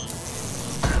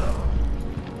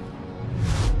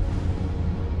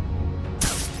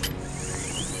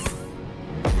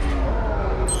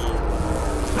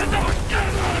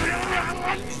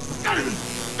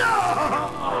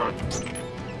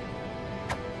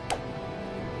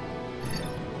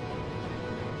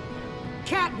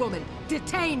 Catwoman,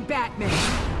 detain Batman!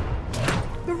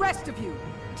 The rest of you,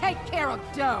 take care of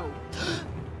Doe!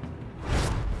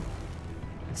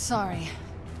 Sorry,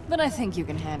 but I think you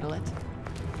can handle it.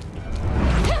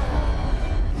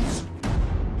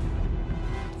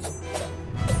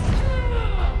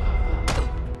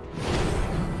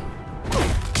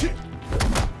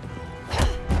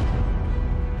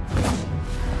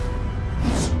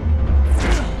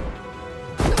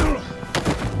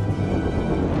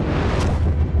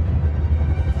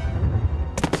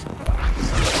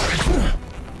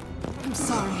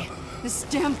 This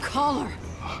damn collar!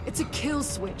 It's a kill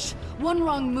switch. One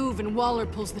wrong move and Waller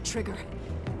pulls the trigger.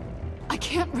 I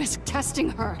can't risk testing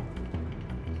her.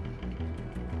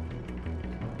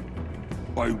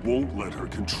 I won't let her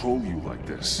control you like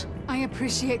this. I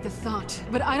appreciate the thought,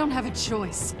 but I don't have a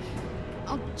choice.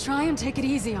 I'll try and take it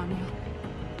easy on you.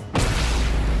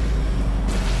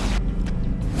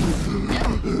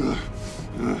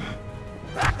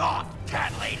 Back off,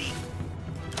 cat lady!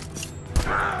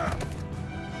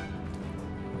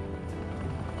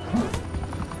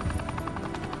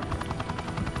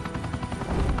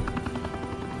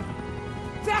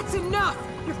 That's enough!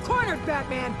 You're cornered,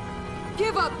 Batman!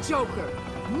 Give up Joker!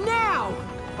 Now!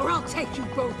 Or I'll take you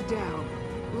both down!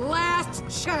 Last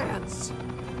chance!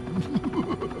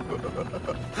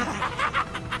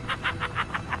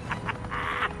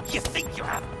 You think you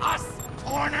have us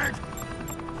cornered?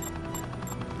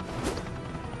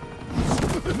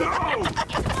 No!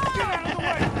 Get out of the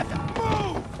way!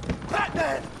 Move!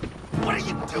 Batman! What are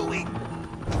you doing?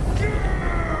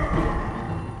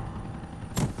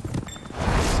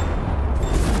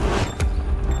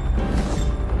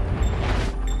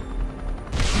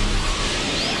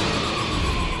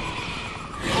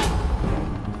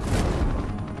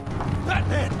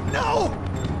 Batman, no!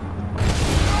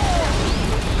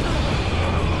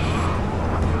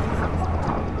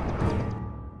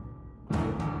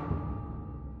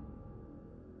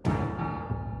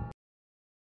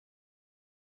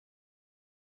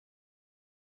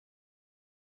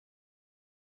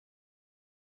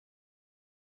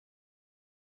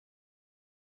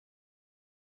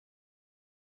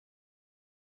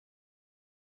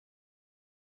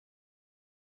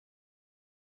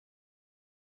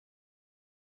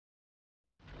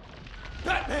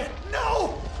 Batman,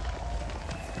 no!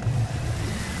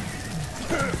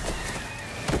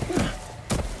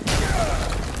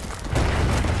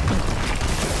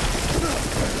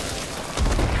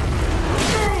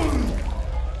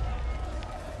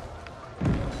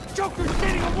 Joker's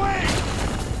getting away!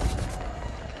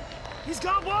 He's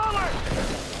got Waller!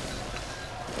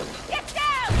 Get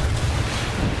down!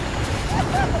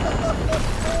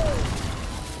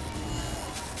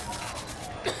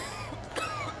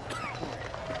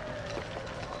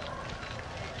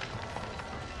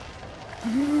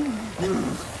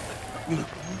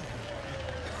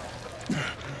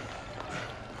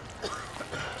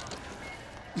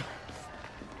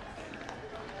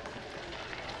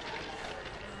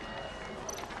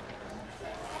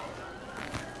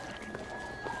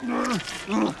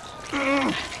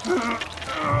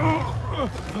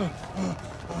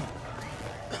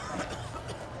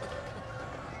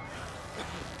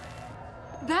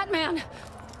 Batman!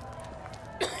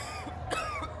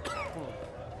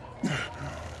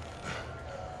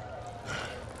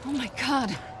 Oh my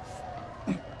God.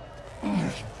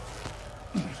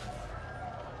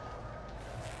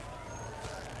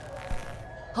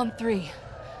 On 3.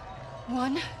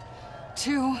 1,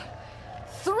 2,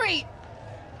 3!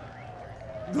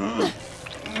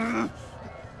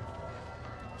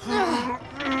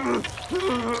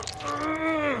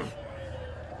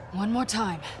 One more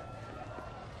time.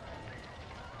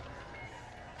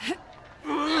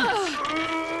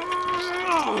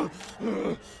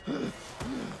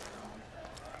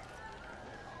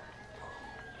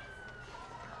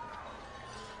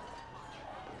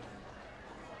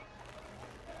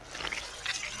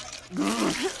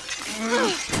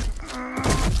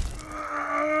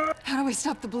 How do we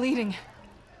stop the bleeding?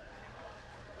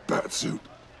 Batsuit.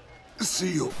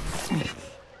 Seal.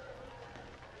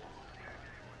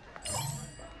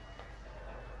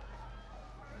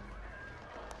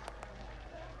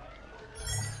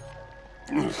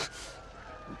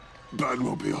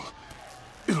 Batmobile.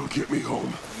 It'll get me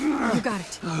home. You got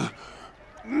it.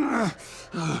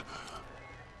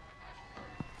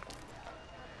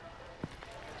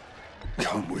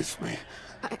 Come with me.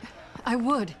 I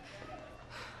would.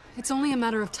 It's only a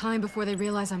matter of time before they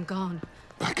realize I'm gone.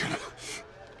 I can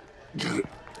get it.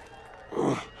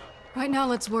 Right now,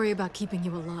 let's worry about keeping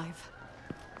you alive.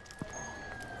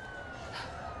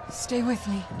 Stay with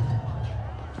me.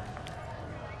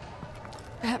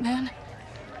 Batman?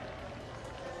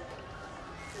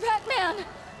 Batman!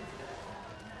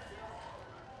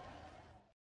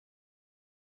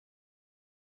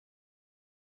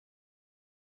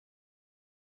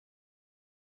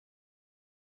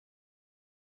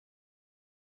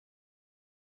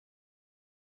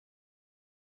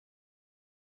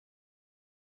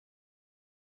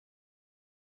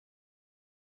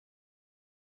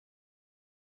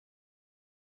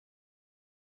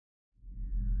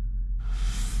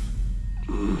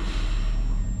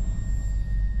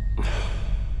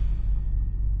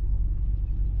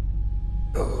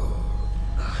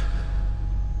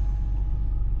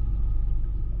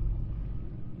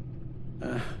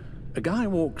 A guy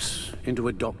walks into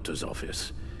a doctor's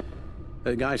office.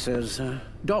 The guy says,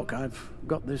 Doc, I've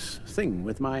got this thing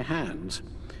with my hands.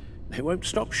 They won't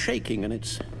stop shaking and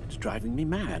it's driving me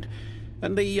mad.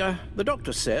 And the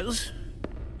doctor says,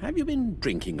 have you been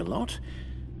drinking a lot?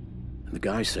 And the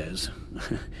guy says,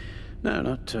 no,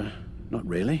 not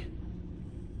really.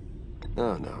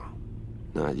 Oh, no.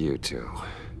 Not you two.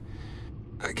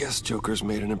 I guess Joker's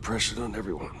made an impression on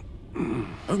everyone.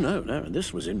 Oh, no,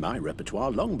 this was in my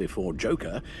repertoire long before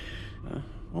Joker.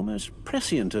 Almost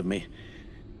prescient of me.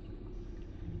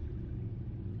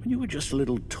 When you were just a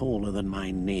little taller than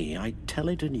my knee, I'd tell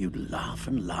it and you'd laugh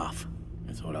and laugh.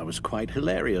 I thought I was quite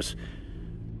hilarious.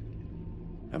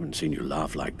 Haven't seen you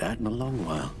laugh like that in a long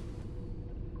while.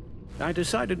 I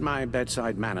decided my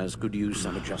bedside manners could use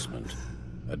some adjustment.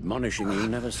 Admonishing you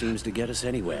never seems to get us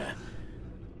anywhere.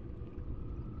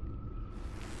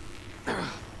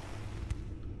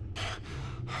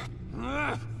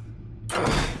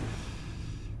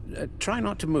 Try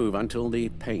not to move until the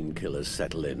painkillers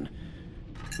settle in.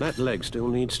 That leg still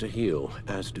needs to heal,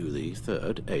 as do the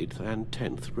 3rd, 8th, and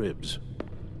 10th ribs.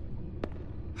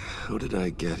 How did I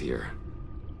get here?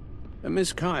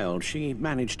 Miss Kyle, she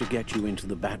managed to get you into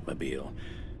the Batmobile.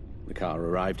 The car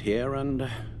arrived here, and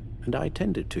I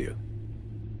tended to you.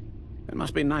 It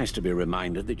must be nice to be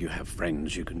reminded that you have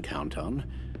friends you can count on.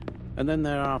 And then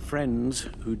there are friends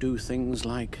who do things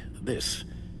like this.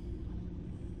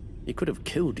 He could have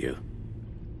killed you.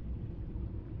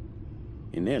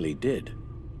 He nearly did.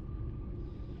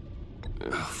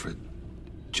 Alfred,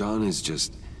 John is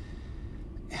just...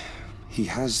 He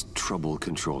has trouble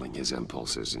controlling his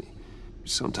impulses.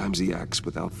 Sometimes he acts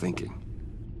without thinking.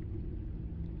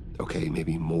 Okay,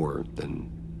 maybe more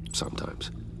than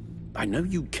sometimes. I know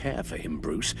you care for him,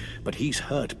 Bruce, but he's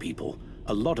hurt people.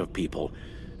 A lot of people.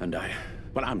 And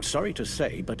well, I'm sorry to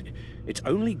say, but it's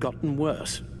only gotten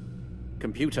worse.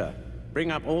 Computer,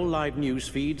 bring up all live news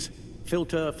feeds.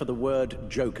 Filter for the word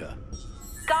Joker.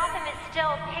 Gotham is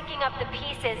still picking up the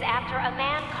pieces after a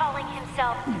man calling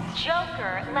himself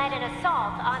Joker led an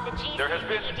assault on the GCPD. There has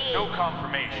been no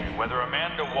confirmation whether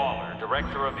Amanda Waller,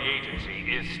 director of the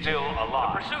agency, is still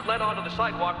alive. The pursuit led onto the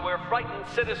sidewalk where frightened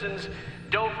citizens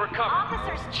dove for cover.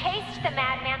 Officers chased the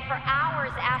madman for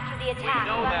hours after the attack,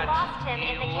 We know but that lost him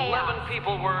in the 11 chaos.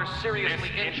 people were seriously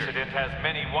This injured. incident has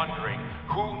many wondering,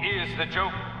 who is the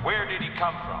Joker? Where did he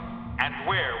come from? And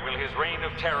where will his reign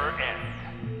of terror end?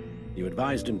 You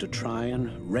advised him to try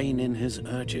and rein in his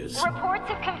urges. Reports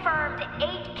have confirmed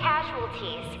 8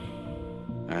 casualties.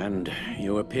 And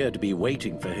you appear to be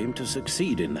waiting for him to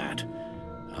succeed in that,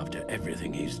 after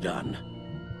everything he's done.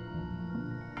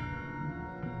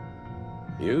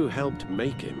 You helped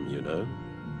make him, you know.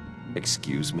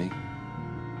 Excuse me?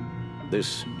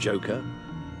 This Joker,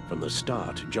 from the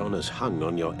start, John has hung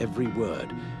on your every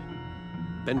word.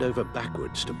 Bend over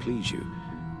backwards to please you.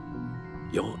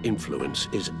 Your influence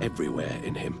is everywhere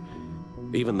in him,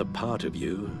 even the part of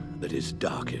you that is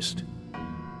darkest.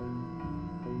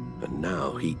 And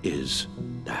now he is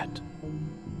that.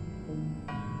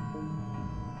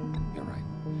 You're right.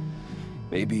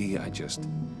 Maybe I just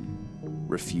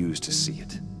refuse to see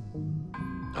it.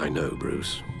 I know,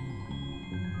 Bruce.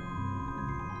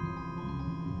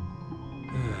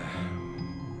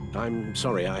 I'm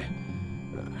sorry, I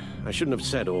shouldn't have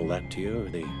said all that to you,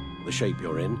 the shape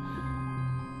you're in.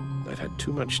 I've had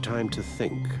too much time to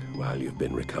think while you've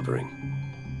been recovering.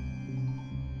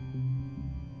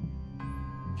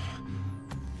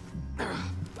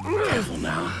 Careful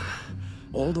now.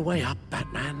 All the way up,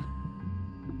 Batman.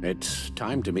 It's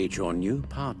time to meet your new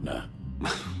partner.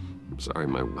 Sorry,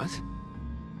 my what?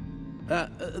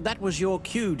 That was your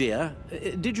cue, dear.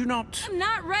 Did you not? I'm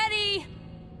not ready!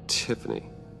 Tiffany.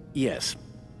 Yes.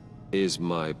 Is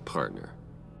my partner.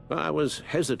 I was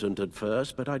hesitant at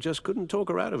first, but I just couldn't talk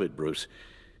her out of it, Bruce.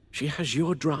 She has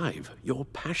your drive, your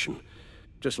passion,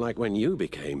 just like when you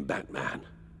became Batman.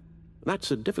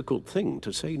 That's a difficult thing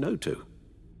to say no to.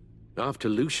 After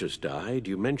Lucius died,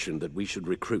 you mentioned that we should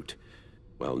recruit.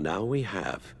 Well, now we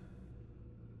have.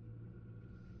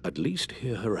 At least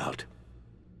hear her out.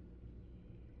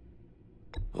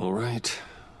 All right.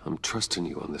 I'm trusting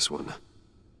you on this one.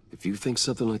 If you think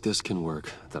something like this can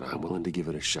work, then I'm willing to give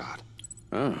it a shot.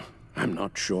 Oh, I'm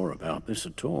not sure about this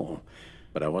at all.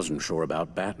 But I wasn't sure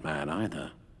about Batman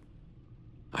either.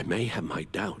 I may have my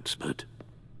doubts, but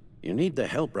you need the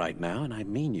help right now, and I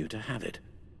mean you to have it.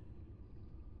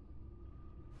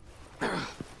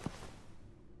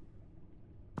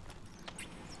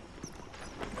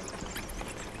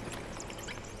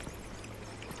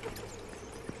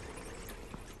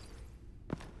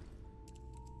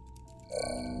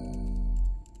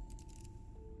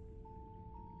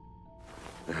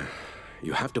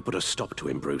 You have to put a stop to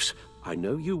him, Bruce. I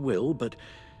know you will, but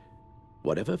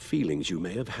whatever feelings you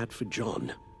may have had for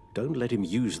John, don't let him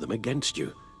use them against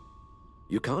you.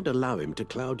 You can't allow him to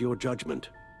cloud your judgment.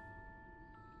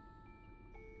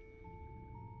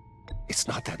 It's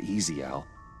not that easy, Al.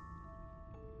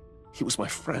 He was my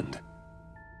friend.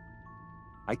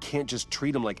 I can't just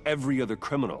treat him like every other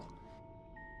criminal.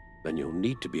 Then you'll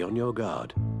need to be on your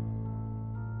guard.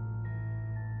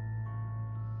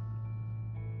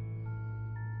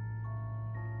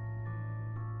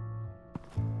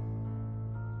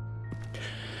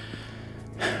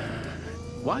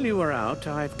 While you were out,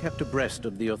 I've kept abreast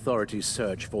of the authorities'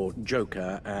 search for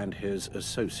Joker and his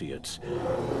associates.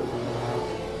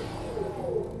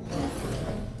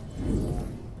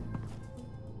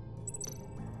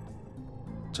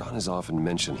 John has often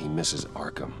mentioned he misses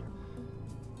Arkham.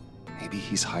 Maybe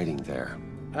he's hiding there.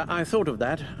 I thought of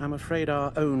that. I'm afraid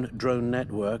our own drone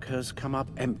network has come up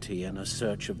empty in a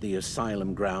search of the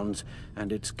asylum grounds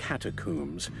and its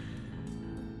catacombs.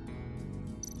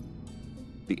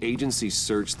 The agency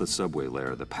searched the subway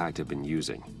lair the Pact had been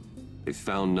using. They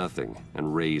found nothing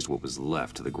and razed what was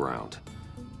left to the ground.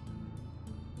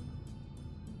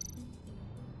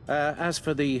 As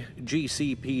for the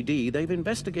GCPD, they've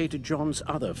investigated John's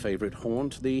other favorite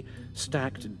haunt, the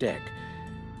stacked deck.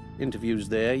 Interviews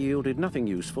there yielded nothing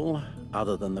useful,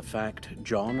 other than the fact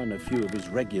John and a few of his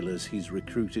regulars he's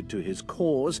recruited to his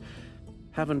cause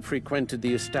haven't frequented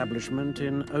the establishment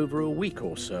in over a week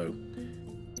or so.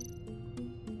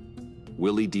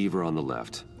 Willie Deaver on the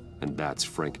left, and that's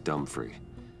Frank Dumfrey.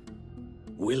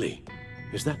 Willie?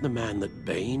 Is that the man that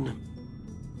Bane?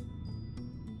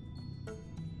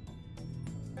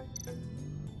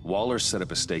 Waller set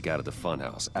up a stakeout at the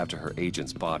funhouse after her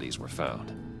agents' bodies were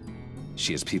found.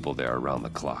 She has people there around the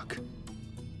clock.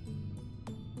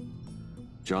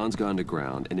 John's gone to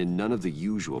ground and in none of the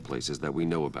usual places that we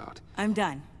know about. I'm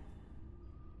done.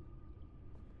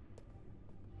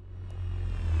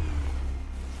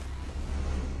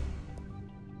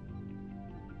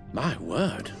 My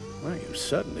word. Well, you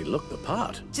certainly look the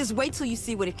part. Just wait till you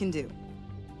see what it can do.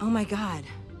 Oh my god.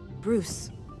 Bruce,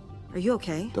 are you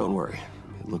okay? Don't worry.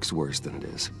 It looks worse than it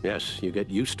is. Yes, you get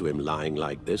used to him lying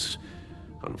like this,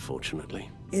 unfortunately.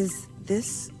 Is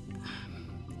this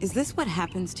what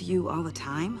happens to you all the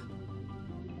time?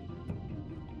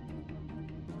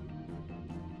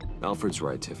 Alfred's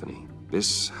right, Tiffany.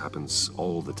 This happens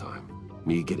all the time.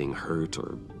 Me getting hurt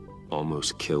or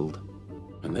almost killed.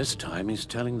 And this time he's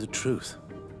telling the truth.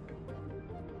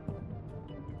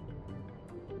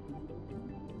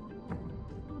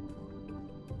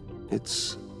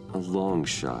 It's a long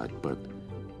shot, but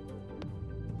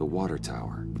the water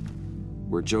tower,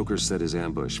 where Joker set his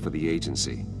ambush for the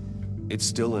agency, it's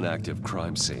still an active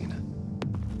crime scene.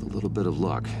 With a little bit of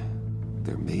luck,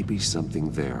 there may be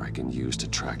something there I can use to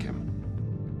track him.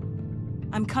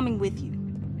 I'm coming with you.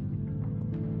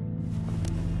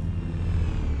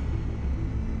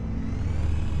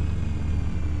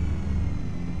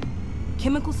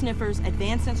 Chemical sniffers,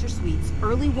 advanced sensor suites,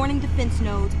 early warning defense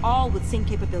nodes, all with sync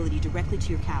capability directly to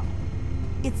your cowl.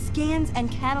 It scans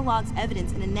and catalogs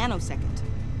evidence in a nanosecond.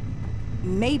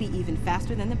 Maybe even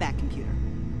faster than the back computer.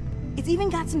 It's even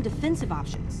got some defensive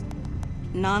options.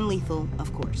 Non-lethal,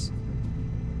 of course.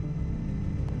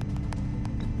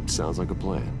 It sounds like a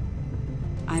plan.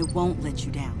 I won't let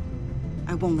you down.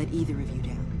 I won't let either of you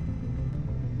down.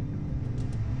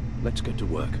 Let's get to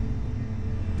work.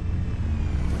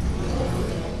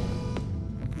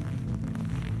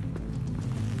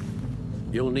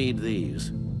 You'll need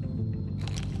these.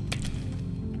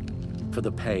 For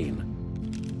the pain.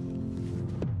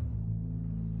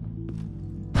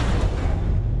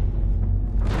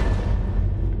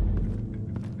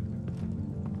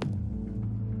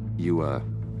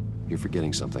 You're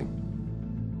forgetting something.